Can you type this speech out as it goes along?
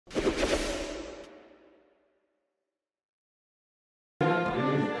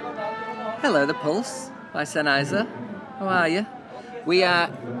Hello, The Pulse by Sennheiser. How are you? We are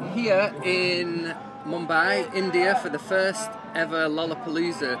here in Mumbai, India, for the first ever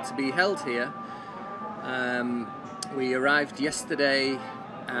Lollapalooza to be held here. We arrived yesterday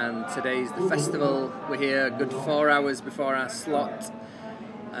and today's the festival. We're here a good 4 hours before our slot.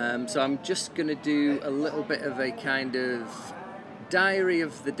 So I'm just going to do a little bit of a kind of diary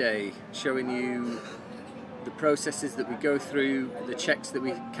of the day, showing you the processes that we go through, the checks that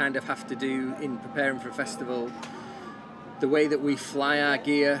we kind of have to do in preparing for a festival, the way that we fly our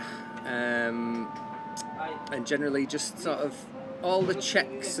gear, and generally just sort of all the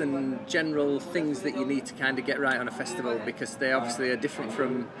checks and general things that you need to kind of get right on a festival, because they obviously are different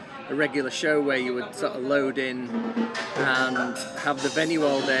from a regular show where you would sort of load in and have the venue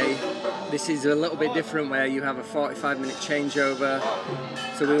all day. This is a little bit different where you have a 45-minute changeover,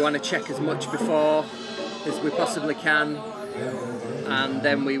 so we want to check as much before as we possibly can, and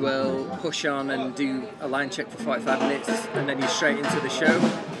then we will push on and do a line check for 45 minutes, and then you're straight into the show.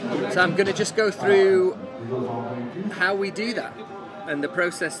 So I'm going to just go through how we do that and the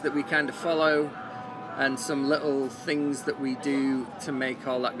process that we kind of follow, and some little things that we do to make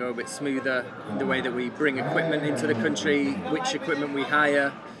all that go a bit smoother, the way that we bring equipment into the country, which equipment we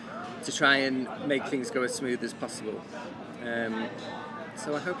hire to try and make things go as smooth as possible.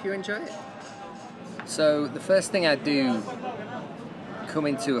 So I hope you enjoy it. So the first thing I do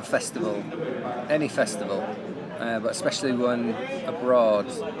coming to a festival, any festival, but especially one abroad,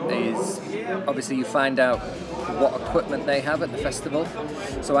 is obviously you find out what equipment they have at the festival.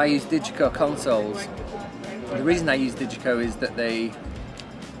 So I use Digico consoles. The reason I use Digico is that the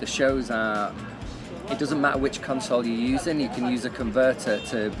shows are, it doesn't matter which console you're using, you can use a converter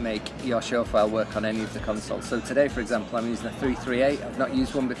to make your show file work on any of the consoles. So today, for example, I'm using a 338, I've not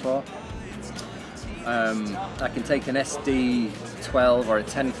used one before. I can take an SD12 or a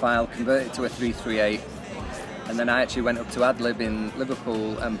 10 file, convert it to a 338, and then I actually went up to Adlib in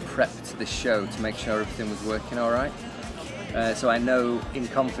Liverpool and prepped the show to make sure everything was working alright. So I know in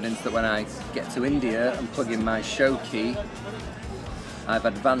confidence that when I get to India and plug in my show key, I've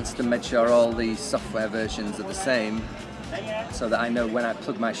advanced and made sure all the software versions are the same, so that I know when I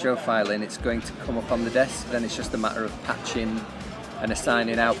plug my show file in, it's going to come up on the desk. Then it's just a matter of patching and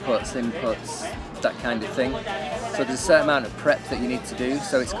assigning outputs, inputs, that kind of thing. So there's a certain amount of prep that you need to do,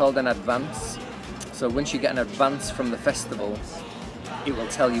 so it's called an advance. So once you get an advance from the festival, it will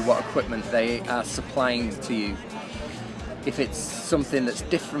tell you what equipment they are supplying to you. If it's something that's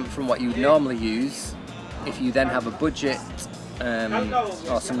different from what you would normally use, if you then have a budget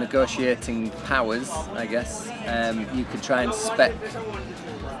or some negotiating powers, I guess, you could try and spec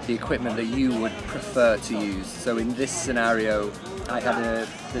the equipment that you would prefer to use. So in this scenario, I had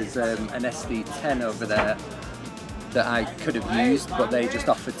there's an SD10 over there that I could have used, but they just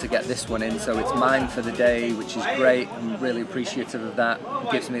offered to get this one in, so it's mine for the day, which is great. I'm really appreciative of that.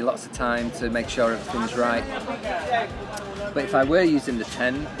 It gives me lots of time to make sure everything's right. But if I were using the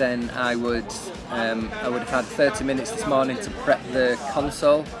 10, then I would have had 30 minutes this morning to prep the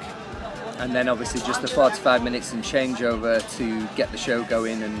console, and then obviously just the 45 minutes and changeover to get the show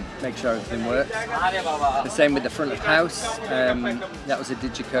going and make sure everything works. The same with the front of house. That was a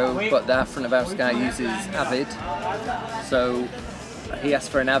Digico, but the front of house guy uses Avid. So he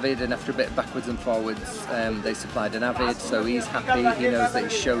asked for an Avid, and after a bit of backwards and forwards, they supplied an Avid, so he's happy. He knows that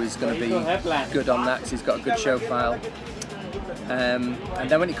his show is going to be good on that because he's got a good show file. And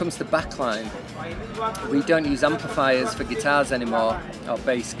then when it comes to backline, we don't use amplifiers for guitars anymore, or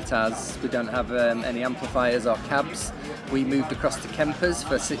bass guitars. We don't have any amplifiers or cabs. We moved across to Kempers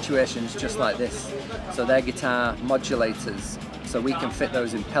for situations just like this. So they're guitar modulators, so we can fit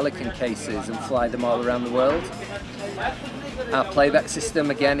those in Pelican cases and fly them all around the world. Our playback system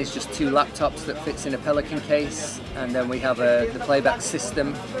again is just 2 laptops that fits in a Pelican case, and then we have the playback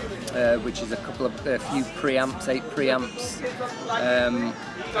system, which is a few preamps, 8 preamps,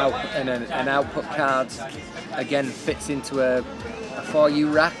 and an output card. Again, fits into a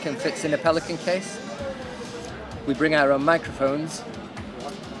 4U rack and fits in a Pelican case. We bring our own microphones,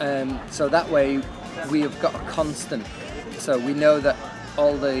 so that way we have got a constant. So we know that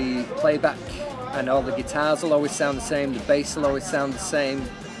all the playback and all the guitars will always sound the same, the bass will always sound the same.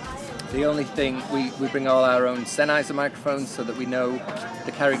 The only thing, we bring all our own Sennheiser microphones so that we know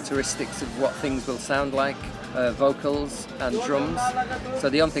the characteristics of what things will sound like, vocals and drums. So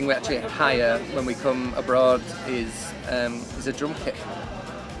the only thing we actually hire when we come abroad is a drum kit.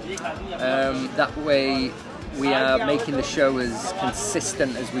 That way we are making the show as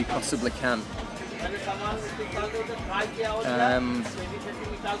consistent as we possibly can.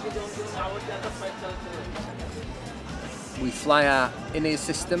 We fly our in-ear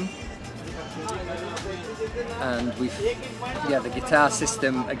system And the guitar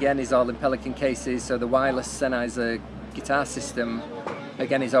system again is all in Pelican cases, so the wireless Sennheiser guitar system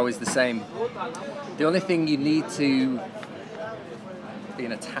again is always the same. The only thing you need to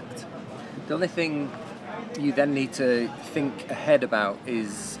being attacked. The only thing you then need to think ahead about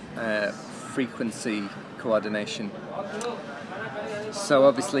is frequency coordination. So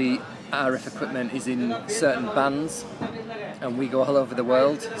obviously RF equipment is in certain bands and we go all over the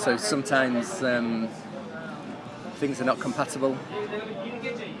world, so sometimes things are not compatible.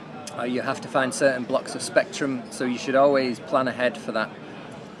 You have to find certain blocks of spectrum, so you should always plan ahead for that.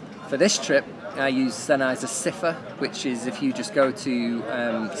 For this trip I use Sennheiser Cipher, which is, if you just go to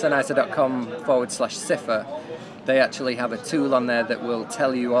Sennheiser.com/Cipher, they actually have a tool on there that will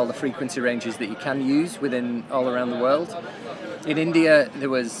tell you all the frequency ranges that you can use within all around the world. In India there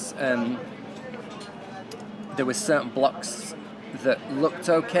was certain blocks that looked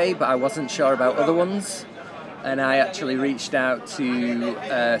okay, but I wasn't sure about other ones, and I actually reached out to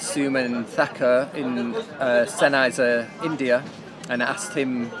Suman Thakur in Sennheiser India and asked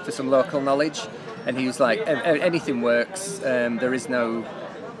him for some local knowledge, and he was like, anything works, there is no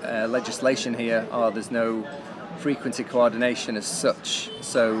legislation here, or there's no frequency coordination as such,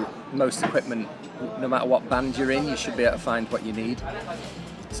 so most equipment, no matter what band you're in, you should be able to find what you need.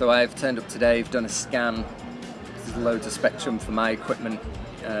 So I've turned up today, I've done a scan, there's loads of spectrum for my equipment,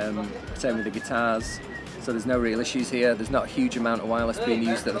 same with the guitars, so there's no real issues here. There's not a huge amount of wireless being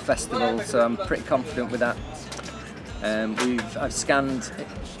used at the festival, so I'm pretty confident with that. I've scanned,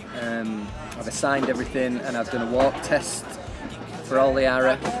 I've assigned everything, and I've done a walk test for all the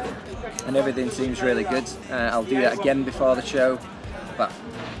RF, and everything seems really good. I'll do that again before the show, but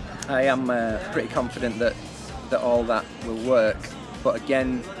I am pretty confident that all that will work. But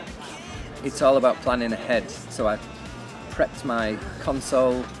again, it's all about planning ahead. So I prepped my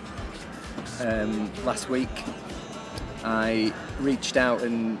console last week. I reached out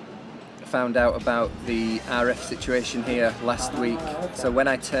and found out about the RF situation here last week. So when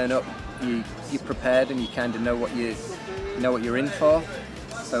I turn up, you're prepared and you kind of know what you're in for.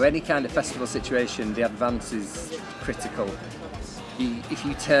 So any kind of festival situation, the advance is critical. If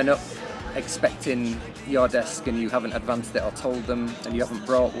you turn up expecting your desk and you haven't advanced it or told them, and you haven't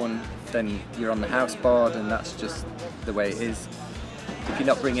brought one, then you're on the house board, and that's just the way it is. If you're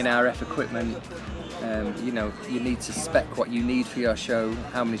not bringing RF equipment, you need to spec what you need for your show,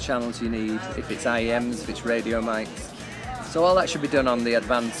 how many channels you need, if it's IEMs, if it's radio mics. So all that should be done on the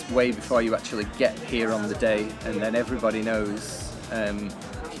advance way before you actually get here on the day, and then everybody knows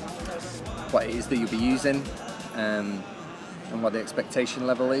what it is that you'll be using, and what the expectation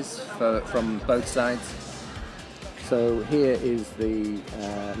level is from both sides. So here is the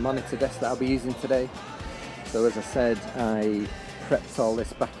monitor desk that I'll be using today. So as I said, I prepped all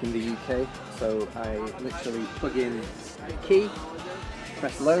this back in the UK. So I literally plug in the key,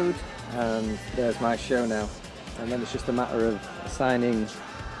 press load, and there's my show now. And then it's just a matter of assigning.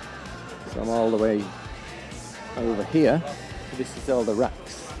 So I'm all the way over here. This is all the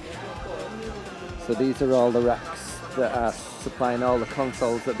racks. So these are all the racks that are supplying all the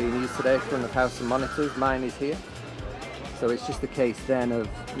consoles that are being used today, front of house and monitors. Mine is here. So it's just a case then of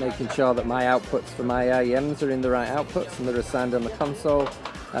making sure that my outputs for my IEMs are in the right outputs and they're assigned on the console,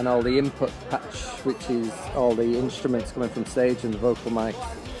 and all the input patch, which is all the instruments coming from stage and the vocal mics,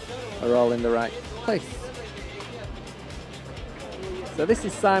 are all in the right place. So this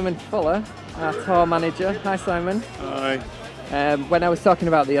is Simon Fuller, our tour manager. Hi Simon. Hi. When I was talking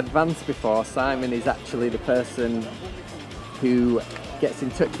about the advance before, Simon is actually the person who gets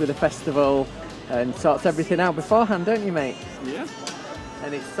in touch with the festival and sorts everything out beforehand, don't you, mate? Yeah.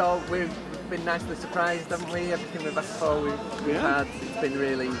 And it's all, we've been nicely surprised, haven't we? Everything we've asked for, we've had. It's been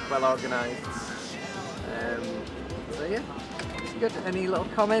really well organised. So yeah, it's good. Any little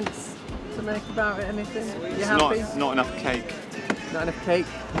comments to make about it? Anything? You happy? Not enough cake. Not enough cake?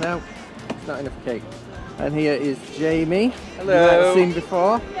 No, it's not enough cake. And here is Jamie. Hello. You might have seen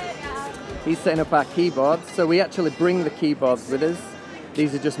before. He's setting up our keyboards. So we actually bring the keyboards with us.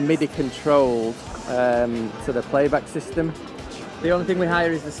 These are just MIDI controlled to the playback system. The only thing we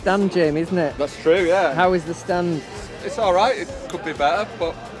hire is the stand, Jamie, isn't it? That's true, yeah. How is the stand? It's alright, it could be better,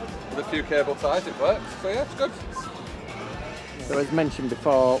 but with a few cable ties it works. So yeah, it's good. So as mentioned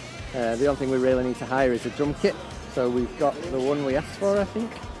before, the only thing we really need to hire is a drum kit. So we've got the one we asked for, I think,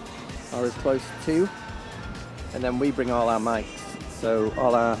 or as close to. And then we bring all our mics, so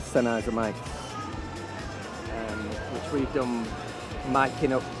all our Sennheiser mics, which we've done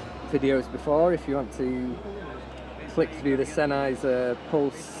miking up videos before. If you want to click through the Sennheiser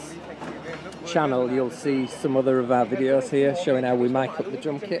Pulse channel, you'll see some other of our videos here showing how we mic up the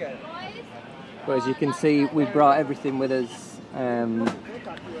drum kit. But as you can see, we brought everything with us.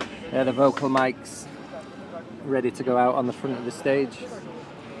 The vocal mics ready to go out on the front of the stage.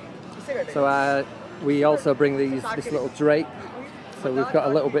 So we also bring this little drape. So we've got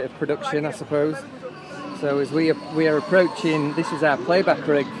a little bit of production, I suppose. So as we are approaching, this is our playback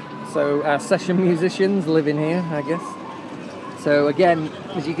rig. So our session musicians live in here, I guess. So again,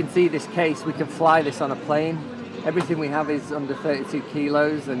 as you can see, this case, we can fly this on a plane. Everything we have is under 32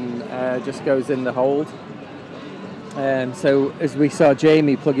 kilos and just goes in the hold. So as we saw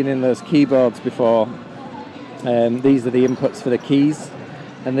Jamie plugging in those keyboards before, these are the inputs for the keys,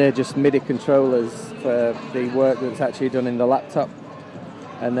 and they're just MIDI controllers for the work that's actually done in the laptop.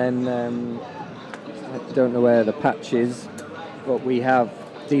 And then I don't know where the patch is, but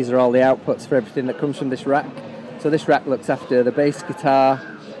these are all the outputs for everything that comes from this rack. So this rack looks after the bass guitar,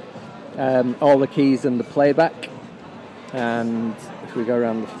 all the keys and the playback. And if we go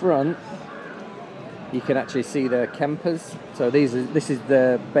around the front, you can actually see the Kempers. So this is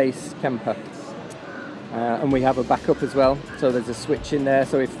the bass Kemper. And we have a backup as well. So there's a switch in there.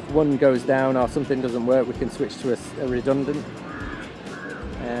 So if one goes down or something doesn't work, we can switch to a redundant.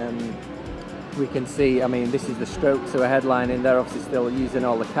 We can see, I mean, this is the Strokes who are headlining. They're obviously still using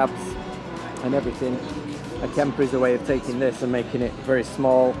all the cabs and everything. A Kemper is a way of taking this and making it very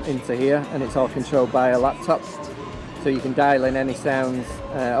small into here, and it's all controlled by a laptop. So you can dial in any sounds.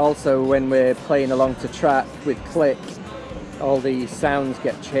 Also, when we're playing along to track with click, all the sounds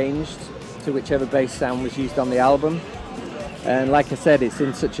get changed to whichever bass sound was used on the album. And like I said, it's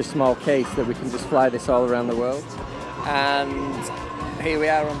in such a small case that we can just fly this all around the world. And here we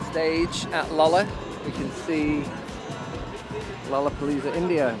are on stage at Lolla. We can see Lollapalooza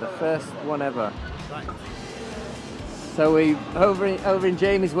India, the first one ever. So we over in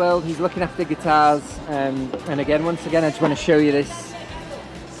Jamie's world, he's looking after guitars, and again, once again, I just want to show you this.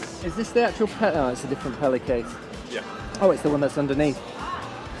 Is this the actual oh, it's a different Peli case. Yeah. Oh, it's the one that's underneath.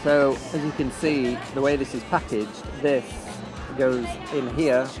 So as you can see, the way this is packaged, this goes in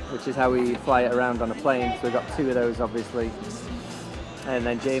here, which is how we fly it around on a plane. So we've got two of those, obviously. And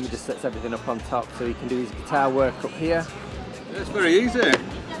then Jamie just sets everything up on top, so he can do his guitar work up here. It's very easy.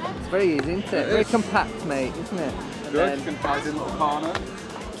 It's very easy, isn't it? Very compact, mate, isn't it? Good, you can hide in little corner.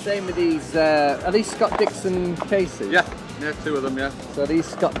 Same with these, are these Scott Dixon cases? Yeah, two of them, yeah. So these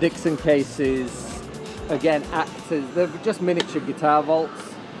Scott Dixon cases, again, they're just miniature guitar vaults.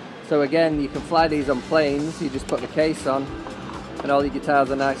 So again, you can fly these on planes, you just put the case on, and all your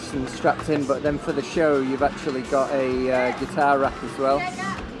guitars are nice and strapped in, but then for the show, you've actually got a guitar rack as well.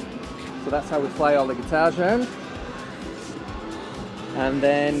 So that's how we fly all the guitars around. And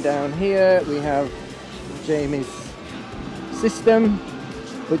then down here, we have Jamie's system,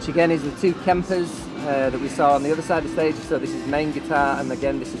 which again is the two Kempers that we saw on the other side of the stage. So this is main guitar, and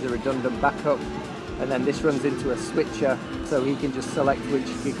again this is a redundant backup, and then this runs into a switcher, so he can just select which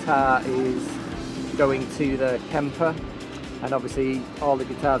guitar is going to the Kemper. And obviously all the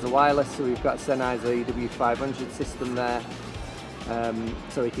guitars are wireless, so we've got a Sennheiser EW500 system there.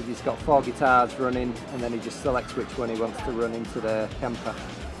 So he's got 4 guitars running, and then he just selects which one he wants to run into the Kemper.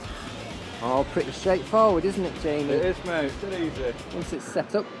 Oh, pretty straightforward, isn't it, Jamie? It is, mate. It's easy. Once it's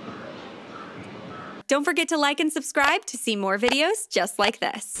set up. Don't forget to like and subscribe to see more videos just like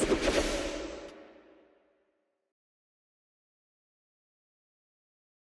this.